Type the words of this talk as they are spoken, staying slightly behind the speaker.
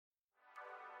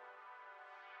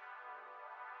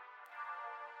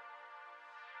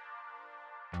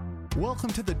Welcome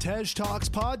to the Tej Talks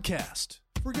podcast.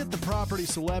 Forget the property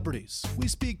celebrities. We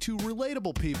speak to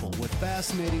relatable people with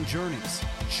fascinating journeys,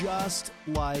 just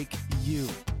like you.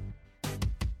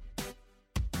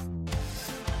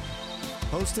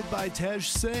 Hosted by Tej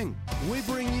Singh, we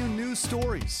bring you news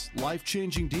stories,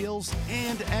 life-changing deals,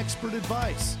 and expert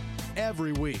advice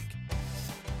every week.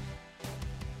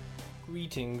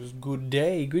 Greetings, good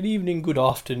day, good evening, good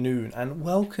afternoon, and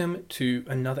welcome to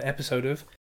another episode of,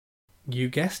 you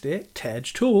guessed it,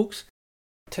 Tej Talks.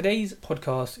 Today's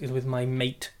podcast is with my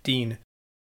mate, Dean.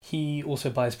 He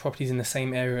also buys properties in the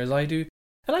same area as I do,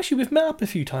 and actually we've met up a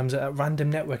few times at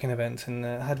random networking events and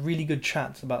had really good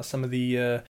chats about some of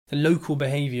the local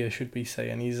behaviour, should we say,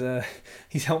 and he's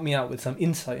helped me out with some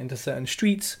insight into certain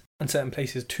streets and certain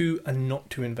places to and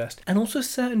not to invest, and also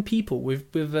certain people.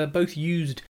 We've both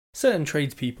used certain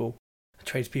tradespeople.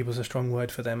 Tradespeople is a strong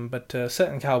word for them, but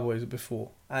certain cowboys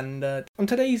before. And on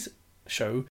today's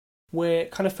show, we're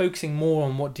kind of focusing more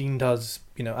on what Dean does,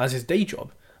 as his day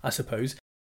job, I suppose.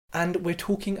 And we're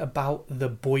talking about the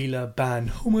boiler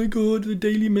ban. Oh my god, the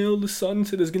Daily Mail, the Sun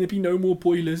said there's going to be no more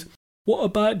boilers. What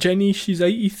about Jenny? She's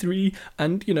 83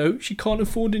 and, she can't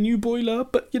afford a new boiler,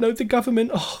 but, the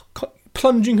government,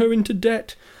 plunging her into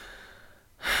debt.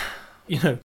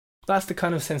 That's the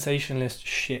kind of sensationalist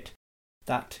shit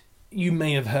that you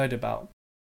may have heard about.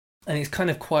 And it's kind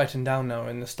of quietened down now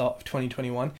in the start of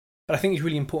 2021. But I think it's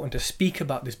really important to speak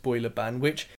about this boiler ban,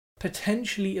 which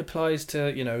potentially applies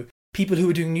to, people who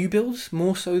are doing new builds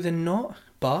more so than not.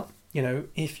 But,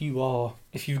 if you've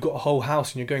got a whole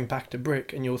house and you're going back to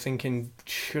brick and you're thinking,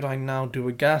 should I now do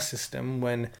a gas system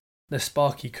when the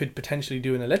Sparky could potentially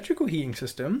do an electrical heating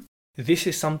system? This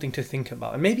is something to think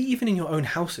about. And maybe even in your own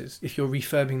houses, if you're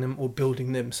refurbing them or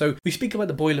building them. So we speak about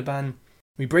the boiler ban,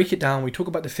 we break it down, we talk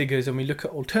about the figures, and we look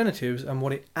at alternatives and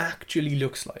what it actually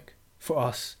looks like for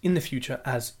us in the future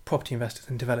as property investors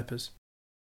and developers.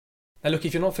 Now look,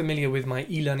 if you're not familiar with my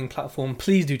e-learning platform,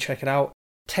 please do check it out.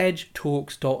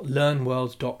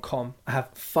 tejtalks.learnworlds.com. I have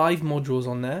 5 modules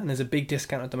on there and there's a big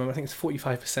discount at the moment. I think it's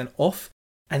 45% off.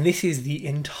 And this is the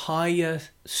entire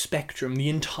spectrum, the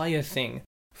entire thing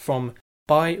from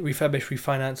buy, refurbish,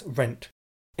 refinance, rent.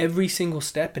 Every single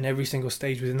step and every single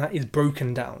stage within that is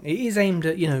broken down. It is aimed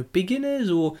at,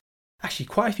 beginners, or actually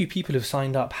quite a few people who've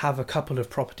signed up have a couple of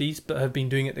properties but have been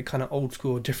doing it the kind of old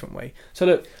school or different way. So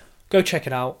look, go check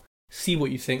it out, see what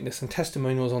you think. There's some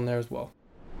testimonials on there as well.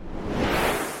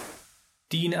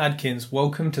 Dean Adkins,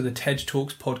 welcome to the Tej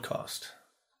Talks podcast.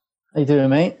 How you doing,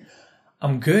 mate?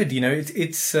 I'm good.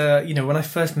 It's when I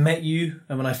first met you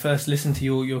and when I first listened to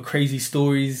your crazy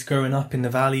stories growing up in the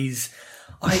valleys,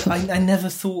 I never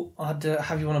thought I'd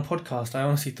have you on a podcast. I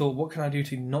honestly thought, what can I do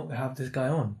to not have this guy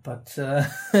on? But,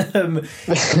 Mate,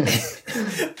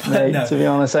 no. To be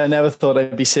honest, I never thought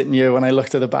I'd be sitting here when I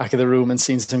looked at the back of the room and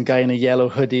seen some guy in a yellow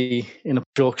hoodie in a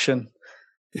junction.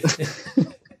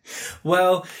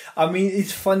 Well, I mean,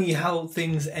 it's funny how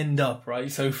things end up,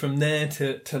 right? So from there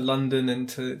to London and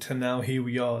to now here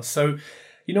we are. So,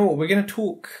 you know what? We're going to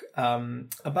talk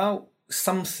about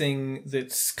something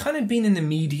that's kind of been in the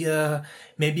media,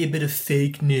 maybe a bit of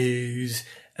fake news,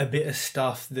 a bit of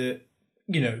stuff that,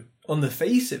 on the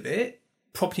face of it,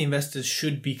 property investors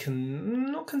should be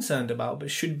not concerned about, but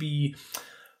should be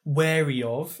wary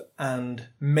of, and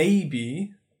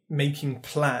maybe making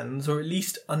plans or at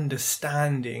least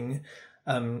understanding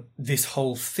this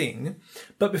whole thing.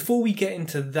 But before we get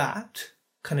into that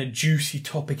kind of juicy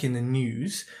topic in the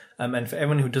news, and for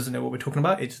everyone who doesn't know what we're talking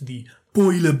about, it's the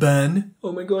boiler ban.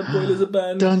 Oh my god, boilers are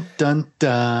banned. Dun dun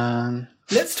dun.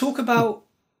 Let's talk about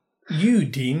you,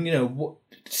 Dean.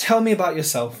 Tell me about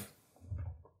yourself.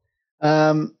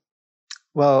 Well,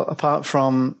 apart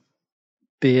from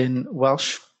being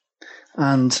Welsh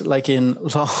and liking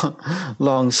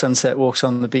long sunset walks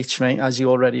on the beach, mate, as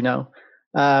you already know,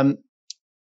 I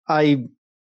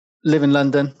live in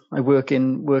London. I work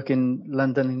in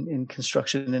London in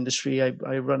construction industry.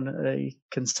 I run a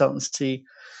consultancy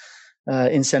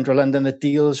in central London that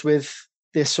deals with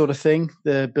this sort of thing,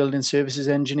 the building services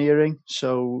engineering.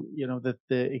 So, the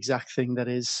exact thing that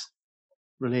is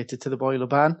related to the boiler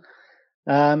ban.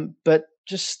 But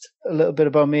just a little bit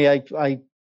about me. I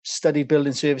studied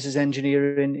building services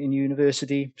engineering in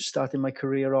university, starting my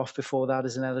career off before that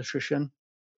as an electrician.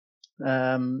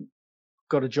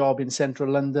 Got a job in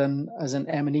central London as an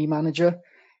M&E manager,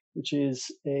 which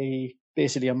is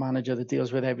basically a manager that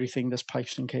deals with everything that's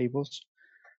pipes and cables.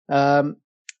 And,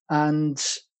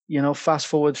 fast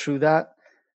forward through that,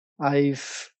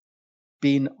 I've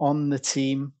been on the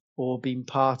team or been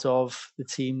part of the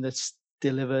team that's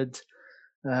delivered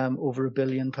over £1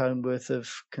 billion worth of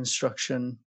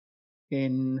construction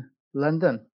in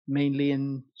London, mainly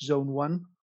in Zone 1.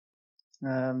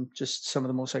 Just some of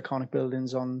the most iconic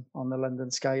buildings on the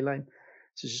London skyline,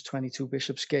 such as 22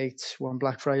 Bishopsgate, 1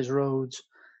 Blackfriars Road,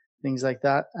 things like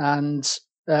that. And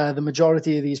the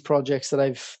majority of these projects that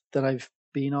I've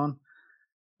been on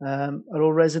are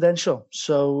all residential.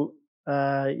 So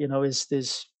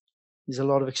there's a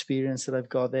lot of experience that I've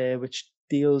got there, which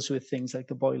deals with things like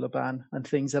the boiler ban and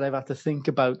things that I've had to think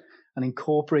about and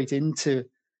incorporate into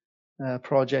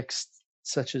projects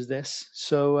such as this.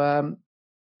 So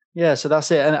so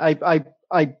that's it. And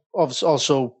I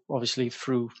also, obviously,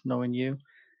 through knowing you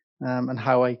and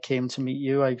how I came to meet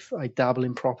you, I dabble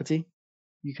in property,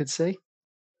 you could say.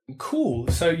 Cool.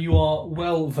 So you are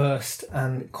well versed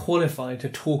and qualified to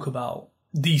talk about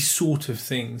these sort of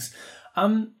things.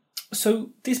 So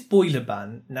this boiler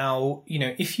ban, now,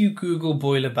 if you Google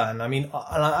boiler ban, and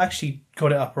I actually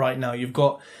got it up right now. You've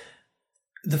got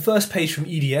the first page from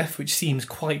EDF, which seems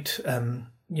quite,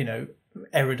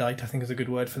 erudite, I think is a good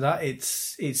word for that. It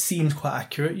seems quite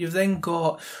accurate. You've then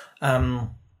got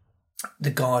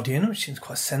The Guardian, which seems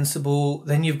quite sensible.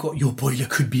 Then you've got your boiler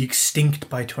could be extinct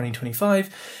by 2025.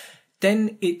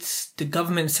 Then the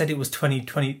government said it was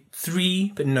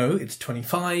 2023, but no, it's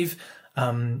 25.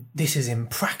 This is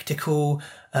impractical.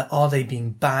 Are they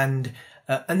being banned?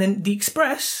 And then the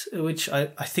Express, which I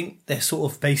think they're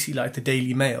sort of basically like the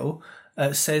Daily Mail,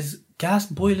 says gas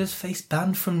boilers face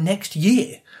ban from next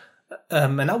year.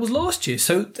 And that was last year.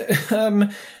 So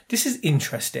this is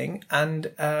interesting.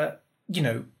 And,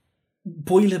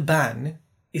 boiler ban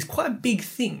is quite a big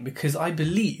thing because I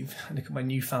believe, look at my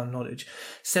newfound knowledge,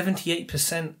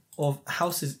 78% of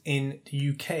houses in the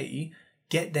UK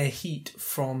get their heat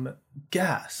from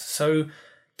gas. So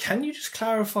can you just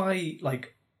clarify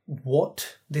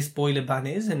what this boiler ban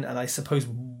is and I suppose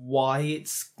why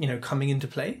it's, coming into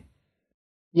play?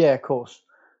 Yeah, of course.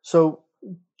 So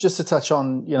just to touch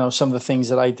on, some of the things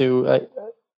that I do,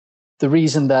 the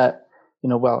reason that,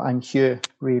 I'm here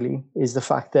really is the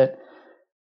fact that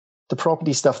the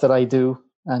property stuff that I do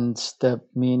and that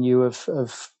me and you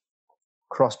have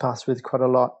crossed paths with quite a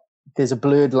lot, there's a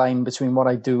blurred line between what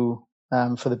I do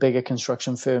for the bigger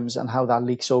construction firms and how that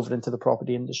leaks over into the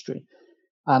property industry.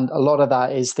 And a lot of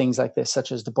that is things like this,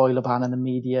 such as the boiler ban and the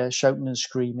media shouting and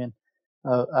screaming,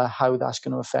 how that's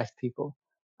going to affect people.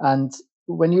 And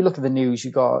when you look at the news,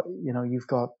 you've got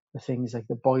the things like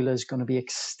the boiler's going to be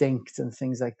extinct and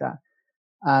things like that.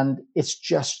 And it's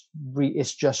just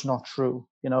not true.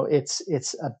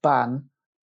 It's a ban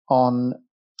on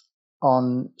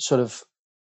sort of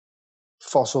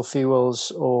fossil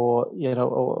fuels or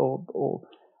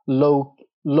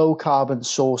low carbon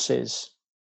sources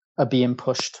are being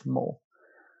pushed more.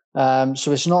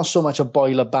 So it's not so much a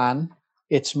boiler ban;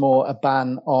 it's more a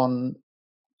ban on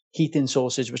heating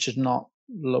sources which is not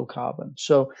low carbon.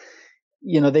 So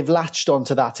they've latched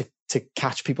onto that to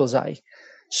catch people's eye.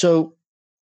 So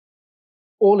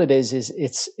all it is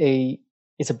it's a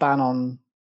ban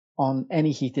on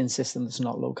any heating system that's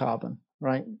not low carbon,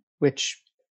 right? Which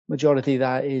majority of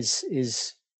that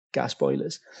is gas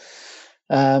boilers.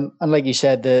 And like you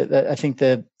said, I think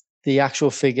the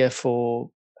actual figure for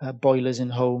boilers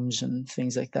in homes and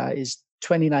things like that is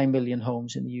 29 million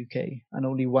homes in the UK, and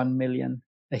only 1 million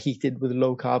are heated with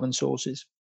low carbon sources.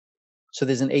 So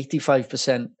there's an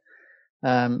 85%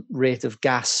 rate of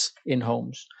gas in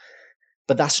homes.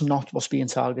 But that's not what's being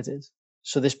targeted.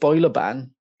 So this boiler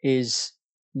ban is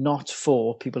not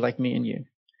for people like me and you.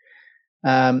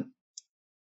 And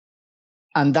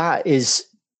that is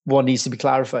what needs to be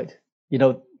clarified.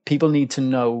 People need to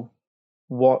know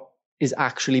what is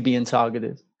actually being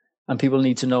targeted, and people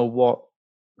need to know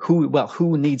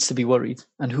who needs to be worried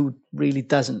and who really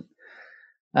doesn't.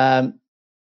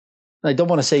 I don't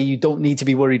want to say you don't need to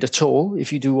be worried at all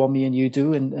if you do what me and you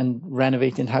do and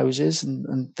renovating houses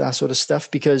and that sort of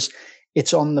stuff, because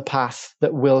it's on the path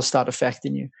that will start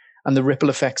affecting you, and the ripple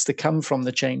effects that come from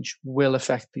the change will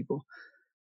affect people.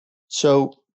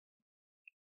 So,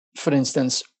 for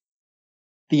instance,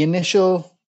 the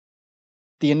initial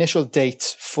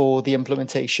date for the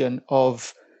implementation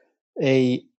of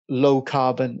a low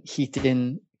carbon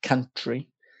heating country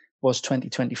was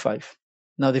 2025.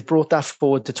 Now, they've brought that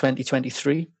forward to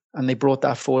 2023, and they brought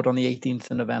that forward on the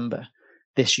 18th of November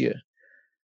this year.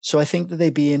 So I think that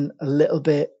they're being a little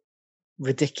bit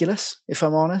ridiculous, if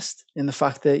I'm honest, in the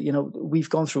fact that, we've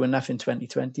gone through enough in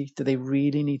 2020. Do they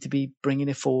really need to be bringing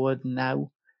it forward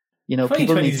now?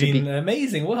 2020's been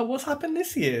amazing. What's happened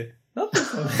this year?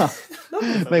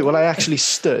 Nothing. Mate, well, I actually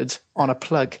stood on a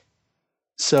plug.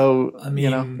 So,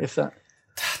 if that...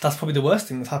 That's probably the worst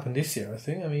thing that's happened this year, I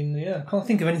think. I can't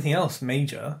think of anything else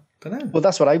major. Don't know. Well,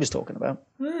 that's what I was talking about.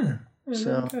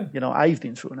 So, I've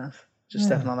been through enough just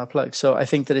stepping on that plug. So I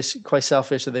think that it's quite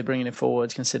selfish that they're bringing it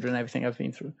forward considering everything I've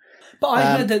been through. But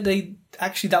I heard that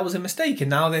that was a mistake and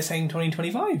now they're saying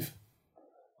 2025.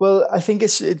 Well, I think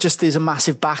there's a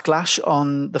massive backlash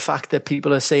on the fact that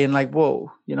people are saying like,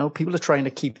 whoa, people are trying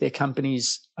to keep their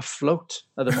companies afloat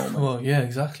at the moment. Well, yeah,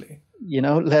 exactly.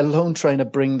 Let alone trying to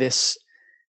bring this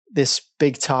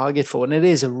big target forward. And it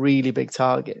is a really big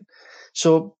target.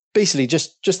 So basically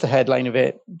just the headline of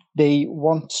it, they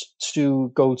want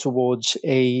to go towards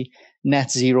a net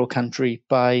zero country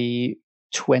by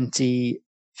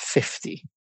 2050.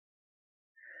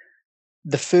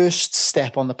 The first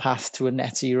step on the path to a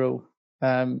net zero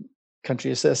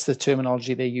country, that's the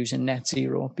terminology they use in net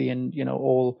zero, being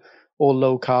all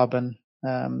low carbon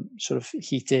sort of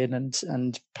heating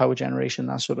and power generation,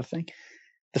 that sort of thing.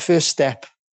 The first step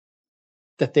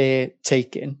that they're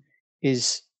taking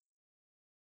is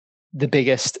the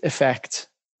biggest effect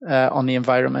on the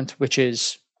environment, which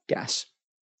is gas,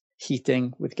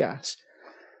 heating with gas,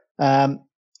 and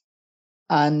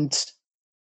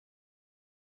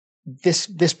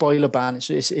this boiler ban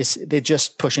is they're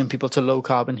just pushing people to low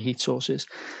carbon heat sources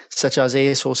such as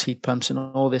air source heat pumps and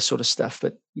all this sort of stuff.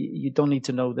 But you don't need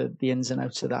to know the ins and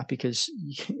outs of that because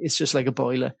it's just like a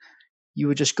boiler. You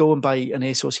would just go and buy an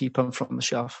air source heat pump from the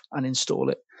shelf and install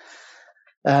it.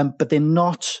 But they're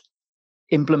not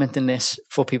implementing this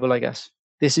for people like us.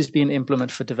 This is being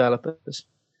implemented for developers.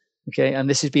 Okay. And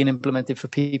this is being implemented for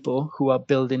people who are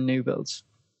building new builds.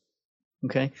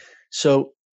 Okay.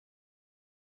 So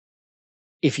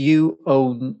if you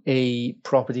own a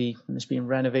property and it's being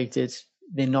renovated,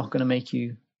 they're not going to make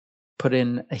you put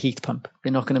in a heat pump.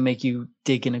 They're not going to make you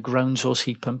dig in a ground source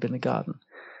heat pump in the garden.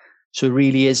 So it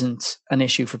really isn't an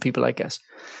issue for people like us.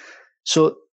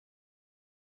 So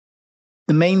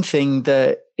the main thing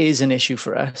that is an issue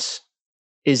for us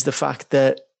is the fact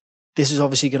that this is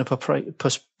obviously going to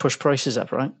push prices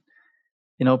up, right?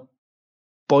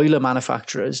 Boiler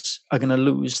manufacturers are going to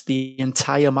lose the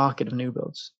entire market of new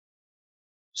builds.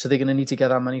 So they're going to need to get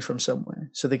that money from somewhere.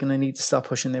 So they're going to need to start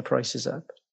pushing their prices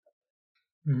up.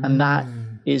 And that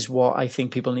is what I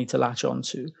think people need to latch on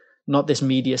to. Not this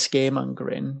media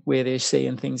scaremongering where they're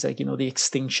saying things like, the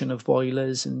extinction of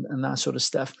boilers and that sort of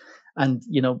stuff. And,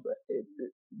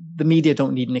 the media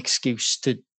don't need an excuse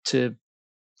to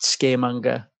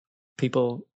scaremonger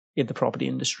people in the property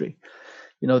industry.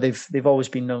 They've always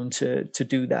been known to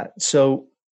do that. So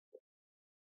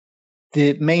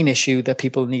the main issue that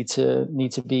people need to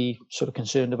be sort of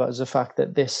concerned about is the fact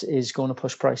that this is going to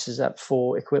push prices up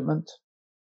for equipment,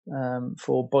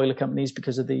 for boiler companies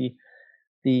because of the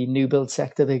new build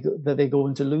sector that they're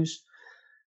going to lose.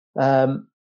 A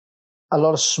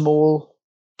lot of small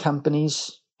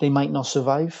companies, they might not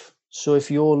survive. So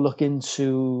if you're looking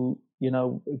to,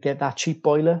 get that cheap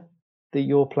boiler that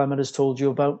your plumber has told you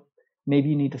about, maybe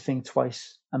you need to think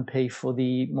twice and pay for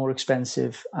the more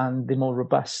expensive and the more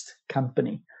robust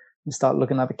company and start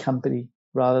looking at the company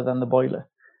rather than the boiler.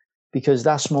 Because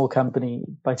that small company,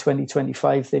 by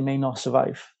 2025, they may not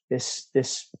survive these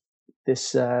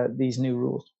new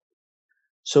rules.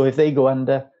 So if they go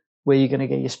under, where are you going to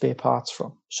get your spare parts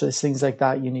from? So there's things like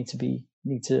that you need to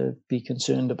be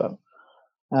concerned about.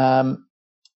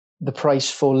 The price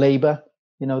for labor,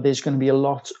 there's going to be a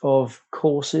lot of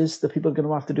courses that people are going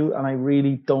to have to do. And I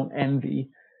really don't envy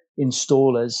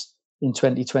installers in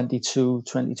 2022,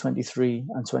 2023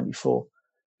 and 24,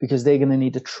 because they're going to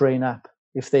need to train up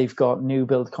if they've got new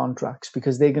build contracts,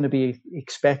 because they're going to be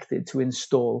expected to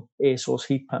install air source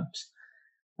heat pumps.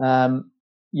 And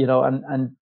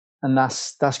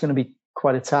that's going to be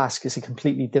quite a task. It's a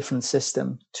completely different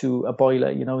system to a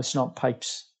boiler. It's not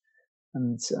pipes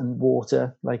and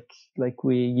water like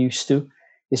we're used to.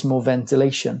 It's more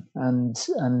ventilation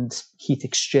and heat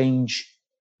exchange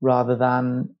rather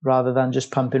than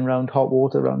just pumping around hot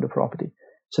water around a property.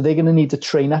 So they're going to need to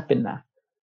train up in that,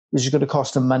 which is going to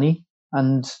cost them money.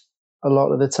 And a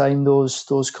lot of the time, those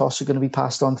costs are going to be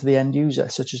passed on to the end user,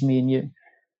 such as me and you.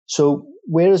 So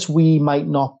whereas we might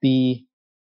not be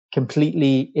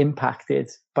completely impacted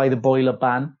by the boiler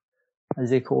ban, as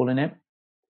they're calling it,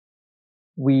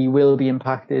 we will be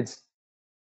impacted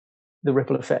the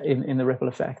ripple effect in the ripple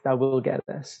effect that will get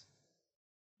us.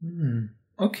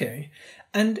 Okay.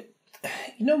 And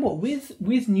you know what,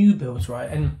 with new builds, right,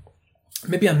 and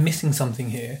maybe I'm missing something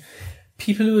here,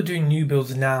 people who are doing new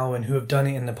builds now and who have done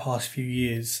it in the past few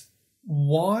years,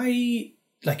 why,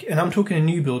 and I'm talking a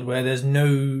new build where there's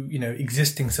no,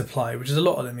 existing supply, which is a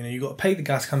lot of them. You've got to pay the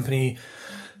gas company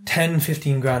 10,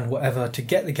 15 grand, whatever, to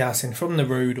get the gas in from the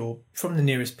road or from the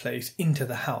nearest place into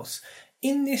the house.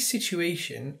 In this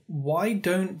situation, why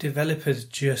don't developers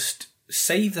just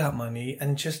save that money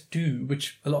and just do,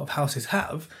 which a lot of houses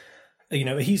have, you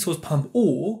know, a heat source pump,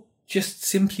 or just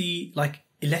simply like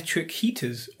electric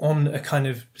heaters on a kind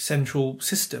of central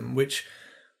system, which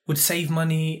would save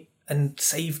money and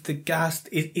save the gas.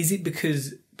 Is it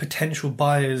because potential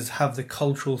buyers have the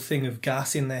cultural thing of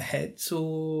gas in their heads,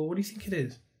 or what do you think it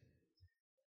is?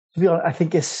 To be honest,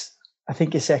 I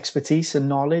think it's expertise and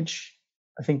knowledge.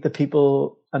 I think the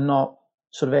people are not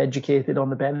sort of educated on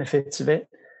the benefits of it.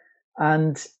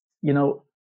 And, you know,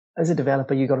 as a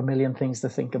developer, you've got a million things to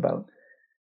think about.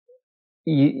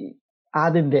 You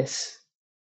add in this,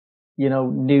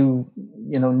 new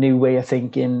way of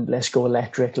thinking, let's go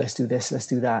electric, let's do this, let's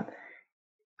do that.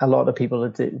 A lot of people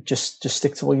just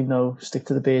stick to what you know, stick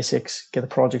to the basics, get the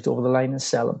project over the line and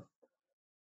sell them.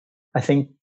 I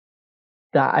think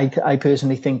that I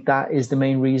personally think that is the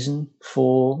main reason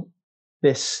for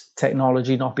this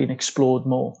technology not being explored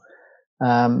more.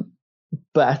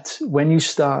 But when you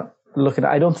start looking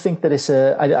at, I don't think that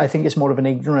I think it's more of an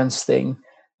ignorance thing.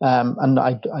 And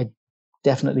I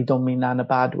definitely don't mean that in a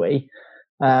bad way.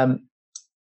 But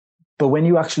when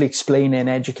you actually explain and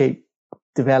educate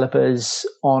developers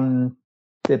on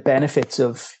the benefits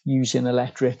of using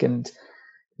electric and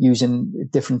using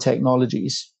different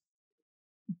technologies,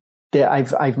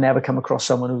 I've never come across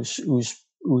someone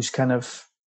who's kind of,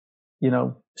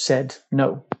 said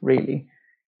no, really.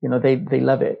 They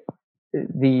love it.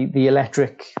 The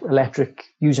electric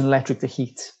using electric to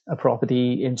heat a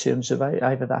property, in terms of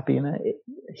either that being a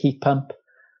heat pump,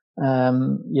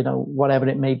 whatever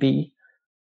it may be,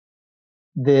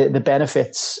 the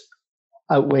benefits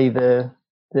outweigh the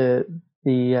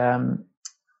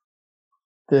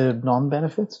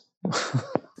non-benefits.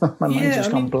 My mind's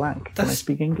just gone blank when I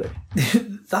speak English.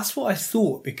 That's what I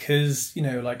thought, because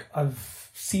I've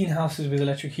seen houses with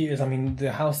electric heaters. I mean,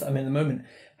 the house that I'm in at the moment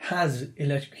has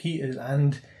electric heaters,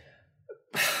 and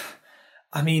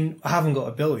I mean, I haven't got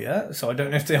a bill yet, so I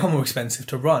don't know if they are more expensive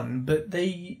to run, but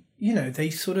they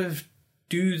sort of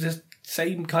do the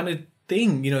same kind of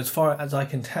thing, as far as I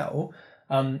can tell.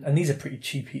 And these are pretty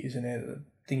cheap heaters in there, the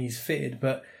thingy's fitted,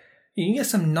 but you can get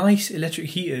some nice electric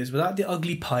heaters without the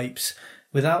ugly pipes,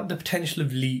 without the potential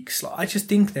of leaks. I just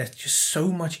think they're just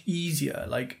so much easier.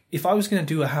 Like, if I was going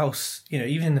to do a house,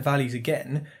 even in the valleys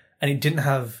again, and it didn't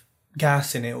have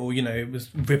gas in it, or it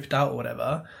was ripped out or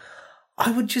whatever,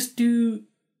 I would just do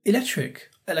electric,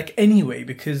 anyway,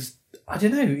 because I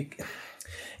don't know,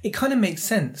 it kind of makes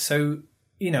sense. So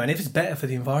and if it's better for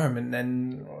the environment,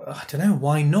 then I don't know,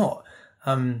 why not?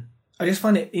 I just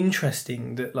find it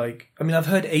interesting that I've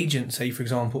heard agents say, for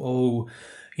example,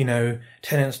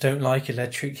 tenants don't like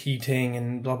electric heating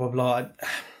and blah blah blah.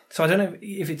 So I don't know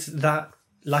if it's that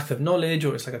lack of knowledge,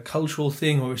 or it's like a cultural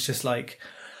thing, or it's just I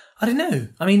don't know.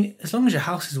 I mean, as long as your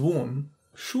house is warm,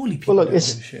 surely people don't give a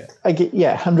shit.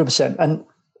 100%. And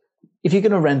if you're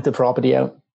going to rent the property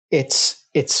out, it's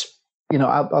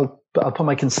I'll put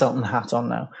my consultant hat on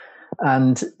now,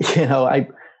 and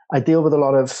I deal with a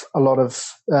lot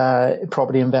of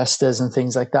property investors and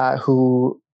things like that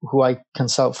who I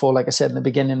consult for. Like I said in the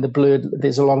beginning,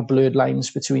 there's a lot of blurred lines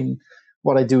between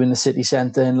what I do in the city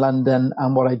centre in London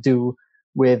and what I do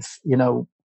with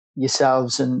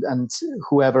yourselves and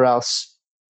whoever else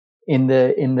in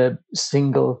the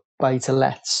single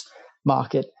buy-to-lets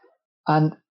market.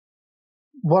 And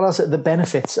what else? The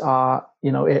benefits are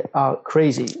are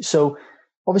crazy. So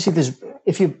obviously,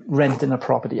 if you're renting a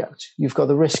property out, you've got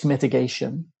the risk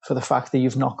mitigation for the fact that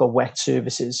you've not got wet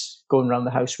services going around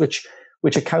the house, which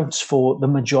accounts for the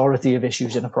majority of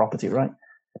issues in a property, right?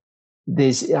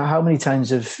 There's how many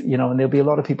times and there'll be a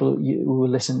lot of people who will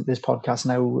listen to this podcast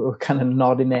now who are kind of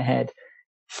nodding their head.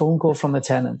 Phone call from the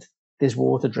tenant, there's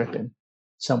water dripping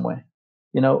somewhere.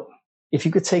 If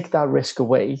you could take that risk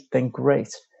away, then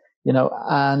great.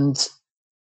 And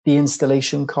the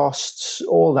installation costs,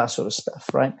 all that sort of stuff,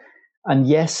 right? And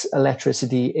yes,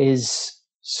 electricity is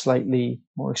slightly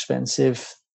more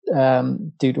expensive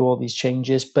due to all these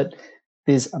changes, but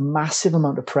there's a massive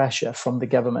amount of pressure from the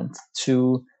government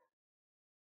to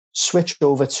switch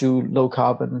over to low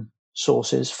carbon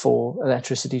sources for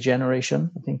electricity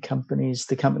generation. I think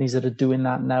the companies that are doing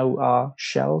that now are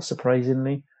Shell,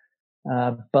 surprisingly,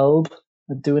 Bulb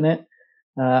are doing it,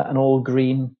 an all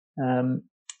green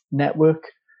network.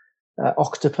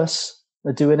 Octopus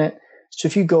are doing it. So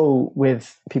if you go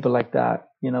with people like that,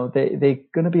 they're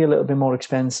going to be a little bit more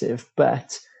expensive,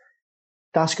 but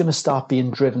that's going to start being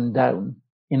driven down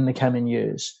in the coming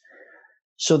years.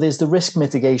 So there's the risk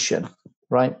mitigation,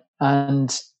 right?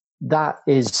 And that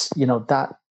is,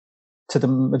 that to the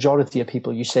majority of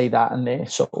people, you say that and they're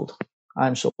sold.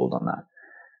 I'm sold on that.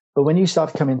 But when you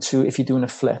start coming to, if you're doing a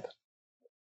flip,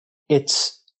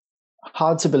 it's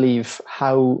hard to believe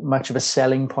how much of a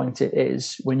selling point it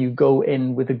is when you go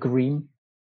in with a green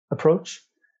approach.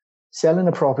 Selling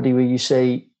a property where you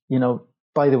say,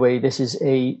 by the way, this is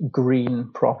a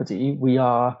green property. We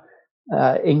are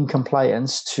in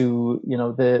compliance to,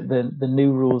 the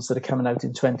new rules that are coming out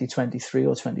in 2023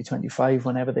 or 2025,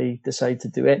 whenever they decide to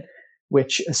do it,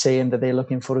 which are saying that they're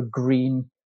looking for a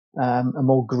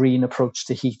more green approach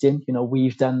to heating.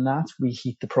 We've done that. We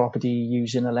heat the property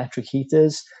using electric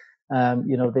heaters.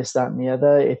 This, that, and the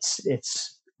other.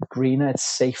 It's greener. It's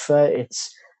safer. It's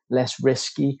less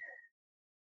risky.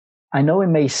 I know it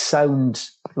may sound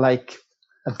like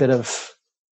a bit of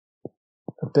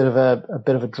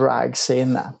a drag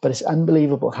saying that, but it's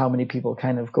unbelievable how many people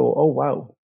kind of go, "Oh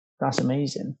wow, that's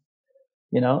amazing,"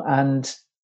 and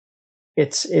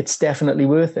it's definitely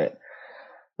worth it.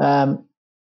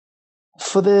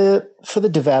 For the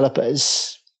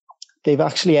developers, they've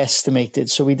actually estimated.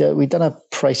 So we done a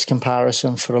price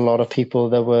comparison for a lot of people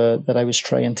that I was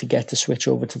trying to get to switch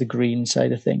over to the green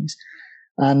side of things,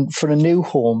 and for a new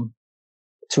home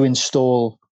to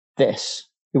install this,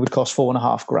 it would cost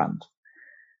 $4,500.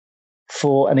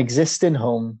 For an existing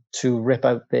home to rip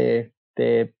out their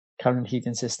current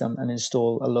heating system and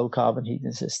install a low carbon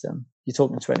heating system, you're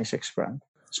talking $26,000.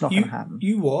 It's not going to happen.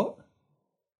 You what?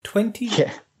 20?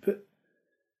 Yeah.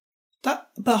 But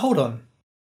hold on.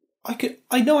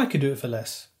 I know I could do it for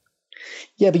less.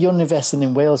 Yeah, but you're investing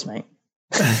in Wales, mate.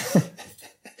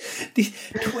 The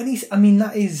 20, I mean,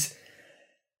 that is,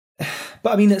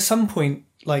 but I mean, at some point,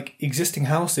 like existing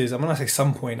houses, when I say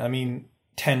some point, I mean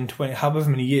 10, 20, however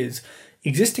many years,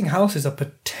 existing houses are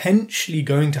potentially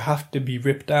going to have to be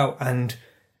ripped out and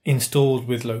installed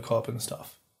with low carbon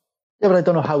stuff. Yeah, but I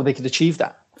don't know how they could achieve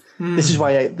that. This is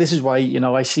why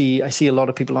I see a lot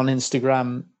of people on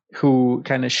Instagram who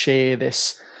kind of share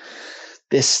this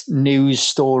news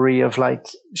story of like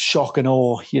shock and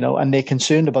awe, and they're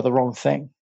concerned about the wrong thing.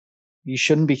 You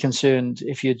shouldn't be concerned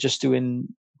if you're just doing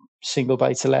single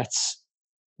buy-to-lets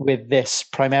with this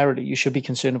primarily. You should be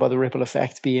concerned about the ripple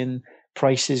effect being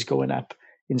prices going up,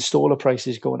 installer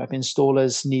prices going up,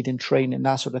 installers needing training,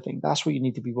 that sort of thing. That's what you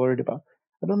need to be worried about.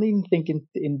 I don't even think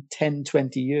in 10,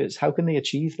 20 years, how can they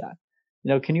achieve that?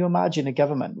 Can you imagine a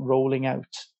government rolling out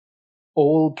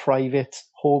all private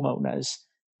homeowners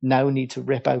now need to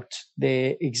rip out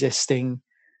their existing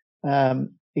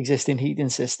heating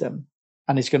system,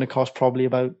 and it's going to cost probably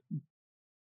about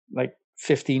like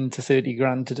 15 to 30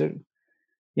 grand to do.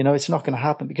 It's not going to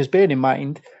happen, because bear in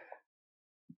mind,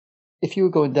 if you were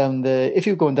going down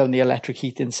the electric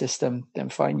heating system, then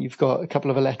fine, you've got a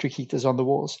couple of electric heaters on the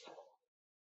walls.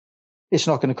 It's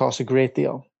not going to cost a great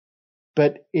deal.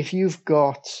 But if you're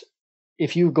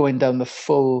going down the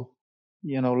full,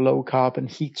 low carbon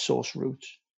heat source route,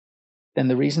 then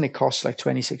the reason it costs like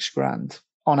 26 grand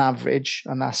on average,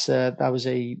 and that was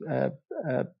a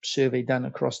survey done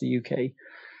across the UK,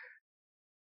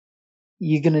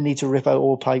 you're going to need to rip out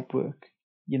all pipe work.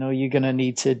 You're going to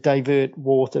need to divert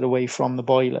water away from the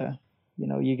boiler.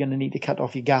 You're going to need to cut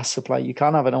off your gas supply. You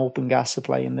can't have an open gas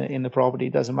supply in the property.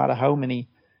 It doesn't matter how many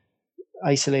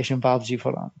isolation valves you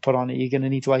put on it. You're going to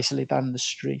need to isolate that in the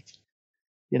street.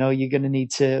 You're going to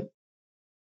need to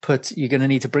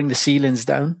bring the ceilings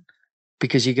down,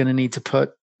 because you're going to need to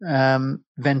put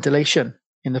ventilation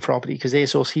in the property, because air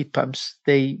source heat pumps,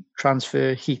 they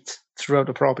transfer heat throughout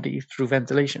the property through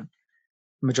ventilation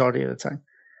majority of the time.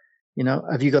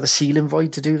 Have you got a ceiling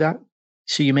void to do that?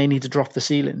 So you may need to drop the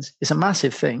ceilings. It's a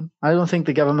massive thing. I don't think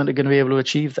the government are going to be able to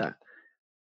achieve that.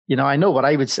 I know what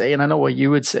I would say, and I know what you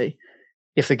would say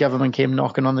if the government came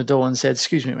knocking on the door and said,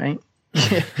 "Excuse me, mate,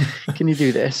 can you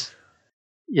do this?"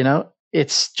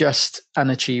 It's just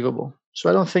unachievable. So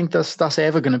I don't think that's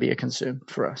ever going to be a concern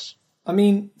for us. I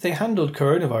mean, they handled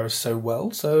coronavirus so well,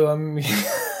 so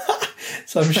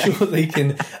so I'm sure they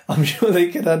can. I'm sure they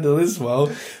can handle this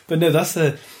well. But no, that's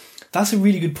a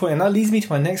really good point, and that leads me to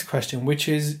my next question, which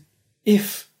is,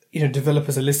 if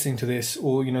developers are listening to this,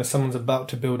 or someone's about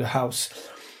to build a house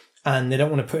and they don't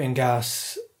want to put in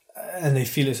gas, and they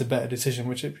feel it's a better decision,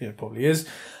 which it probably is.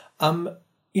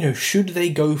 Should they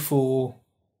go for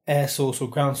air source or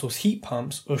ground source heat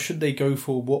pumps, or should they go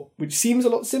for which seems a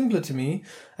lot simpler to me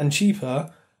and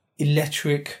cheaper,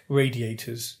 electric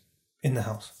radiators in the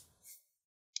house?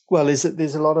 Well,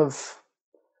 there's a lot of,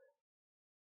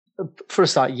 for a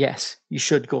start, yes, you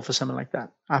should go for something like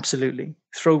that. Absolutely.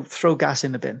 Throw gas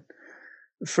in the bin.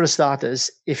 For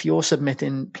starters, if you're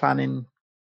submitting planning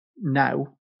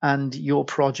now and your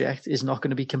project is not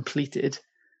going to be completed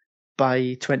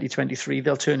by 2023,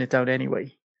 they'll turn it down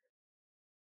anyway.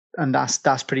 And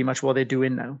that's pretty much what they're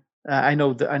doing now. I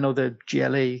know the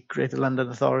GLA, Greater London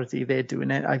Authority, they're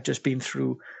doing it. I've just been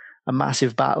through a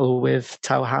massive battle with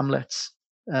Tower Hamlets,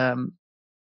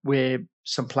 where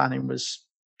some planning was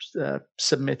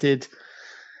submitted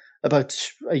about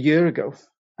a year ago,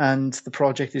 and the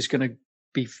project is going to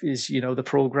be the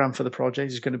program for the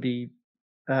project is going to be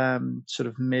sort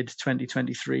of mid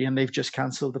 2023, and they've just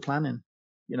cancelled the planning.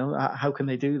 How can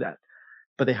they do that?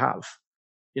 But they have,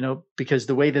 because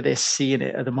the way that they're seeing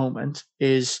it at the moment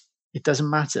is it doesn't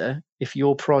matter if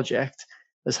your project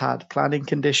has had planning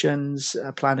conditions,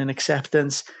 planning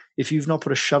acceptance. If you've not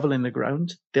put a shovel in the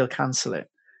ground, they'll cancel it.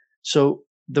 So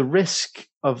the risk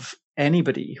of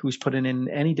anybody who's putting in,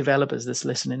 any developers that's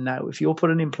listening now, if you're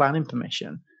putting in planning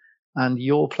permission and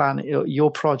your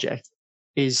project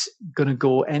is going to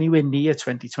go anywhere near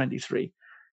 2023,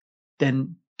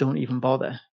 then don't even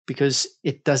bother, because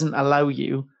it doesn't allow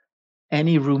you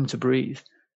any room to breathe.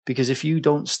 Because if you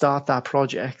don't start that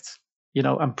project,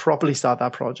 and properly start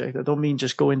that project, I don't mean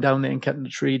just going down there and cutting the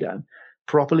tree down,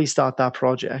 properly start that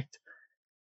project,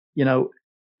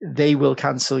 they will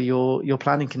cancel your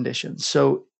planning conditions.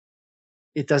 So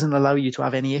it doesn't allow you to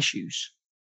have any issues,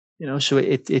 so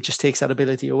it just takes that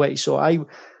ability away. So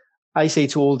I say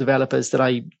to all developers that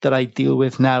I deal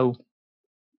with now,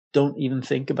 don't even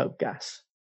think about gas.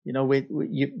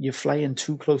 You're flying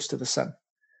too close to the sun.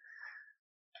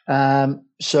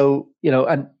 So,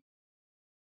 and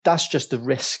that's just the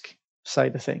risk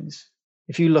side of things.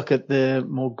 If you look at the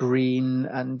more green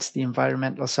and the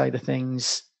environmental side of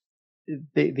things,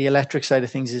 the electric side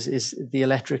of things is the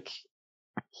electric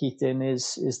heating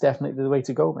is definitely the way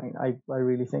to go, mate. I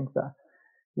really think that,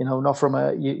 not from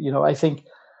I think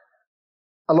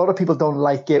a lot of people don't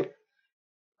like it.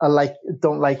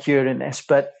 Don't like hearing this,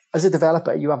 but as a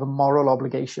developer, you have a moral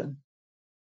obligation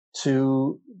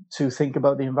to think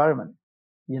about the environment.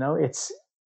 It's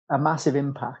a massive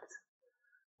impact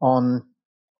on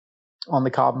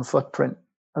the carbon footprint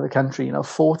of the country.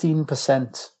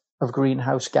 14% of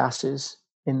greenhouse gases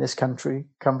in this country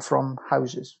come from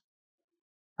houses,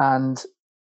 and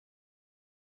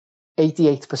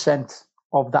 88%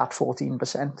 of that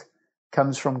 14%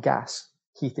 comes from gas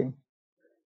heating.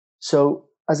 So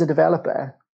as a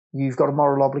developer, you've got a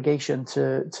moral obligation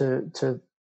to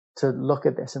look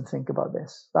at this and think about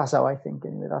this. That's how I think,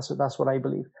 anyway. That's what I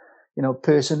believe.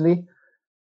 Personally,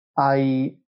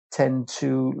 I tend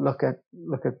to look at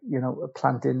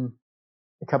planting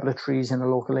a couple of trees in a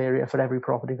local area for every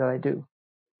property that I do,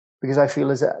 because I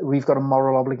feel as we've got a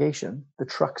moral obligation. The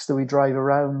trucks that we drive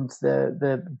around,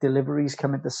 the deliveries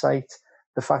come into site,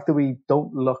 the fact that we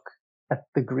don't look at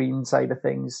the green side of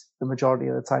things the majority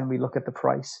of the time, we look at the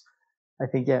price. I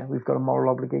think, we've got a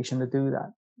moral obligation to do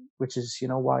that, which is,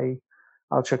 why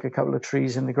I'll chuck a couple of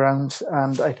trees in the ground.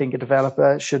 And I think a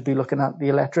developer should be looking at the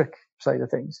electric side of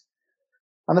things.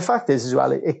 And the fact is as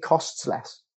well, it costs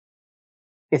less.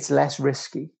 It's less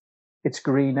risky. It's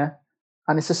greener.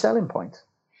 And it's a selling point.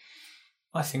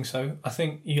 I think so. I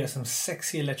think you get some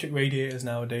sexy electric radiators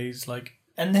nowadays,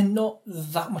 and they're not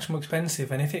that much more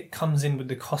expensive. And if it comes in with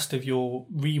the cost of your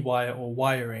rewire or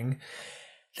wiring,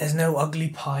 there's no ugly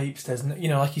pipes. There's no,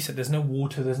 like you said, there's no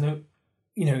water. There's no,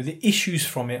 the issues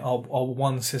from it are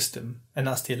one system, and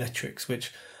that's the electrics,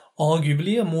 which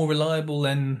arguably are more reliable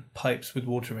than pipes with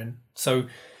water in. So,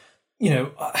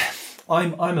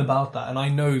 I'm about that, and I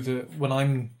know that when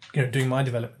I'm doing my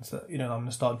developments that I'm going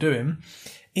to start doing,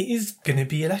 it is going to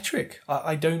be electric.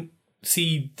 I don't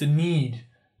see the need.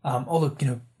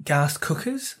 Gas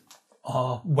cookers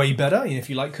are way better. If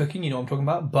you like cooking, you know what I'm talking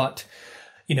about. But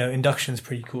induction's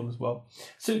pretty cool as well.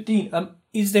 So, Dean,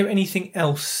 is there anything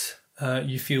else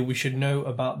you feel we should know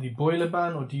about the boiler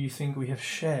ban, or do you think we have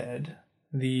shared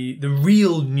the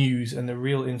real news and the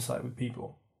real insight with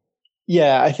people?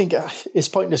 Yeah, I think it's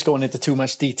pointless going into too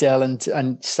much detail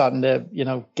and starting to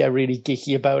get really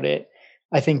geeky about it.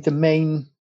 I think the main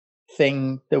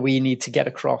thing that we need to get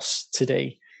across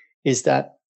today is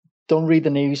that don't read the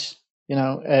news.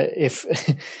 If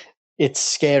it's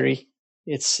scary,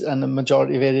 and the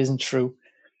majority of it isn't true.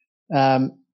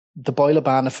 The boiler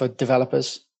ban are for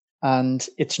developers, and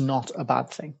it's not a bad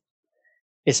thing.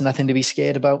 It's nothing to be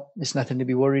scared about. It's nothing to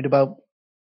be worried about.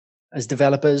 As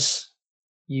developers,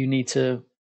 you need to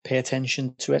pay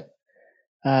attention to it.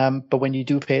 But when you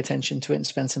do pay attention to it and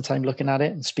spend some time looking at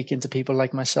it and speaking to people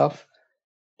like myself,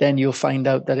 then you'll find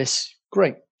out that it's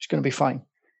great. It's going to be fine.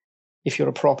 If you're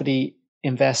a property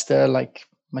investor like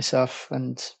myself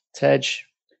and Tej,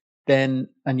 and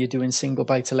you're doing single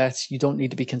buy-to-lets, you don't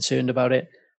need to be concerned about it.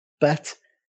 But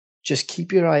just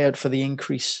keep your eye out for the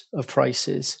increase of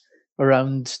prices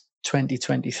around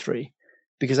 2023,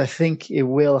 because I think it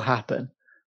will happen.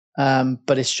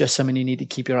 but it's just something you need to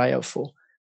keep your eye out for.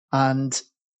 And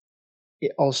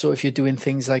also, if you're doing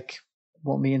things like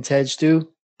what me and Tej do,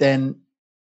 then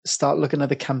start looking at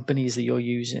the companies that you're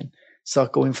using.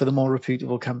 Start going for the more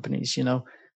reputable companies,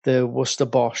 the Worcester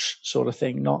Bosch sort of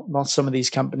thing. Not some of these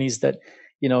companies that,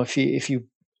 if you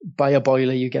buy a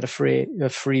boiler, you get a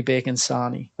free bacon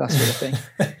sarnie, that sort of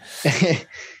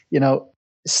thing.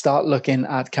 Start looking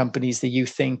at companies that you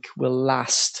think will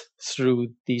last through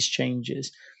these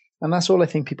changes. And that's all I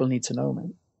think people need to know,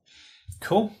 man.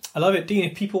 Cool. I love it. Dean,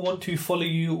 if people want to follow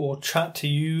you or chat to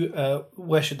you,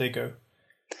 where should they go?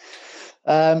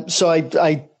 So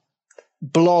I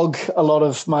blog a lot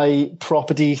of my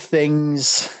property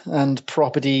things and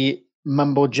property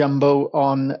mumbo jumbo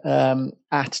on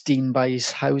at Dean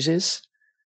Buys Houses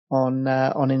on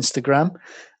Instagram.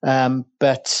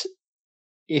 But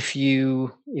if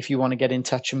you want to get in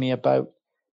touch with me about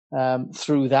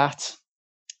through that,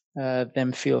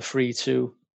 then feel free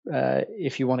to.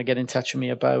 If you want to get in touch with me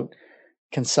about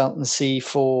consultancy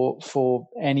for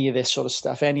any of this sort of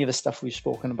stuff, any of the stuff we've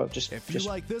spoken about, just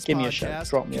like this give podcast, me a shout,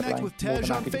 drop me a line. Connect with Tej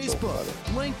on Facebook,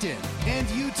 LinkedIn, and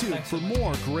YouTube for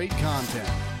more great content.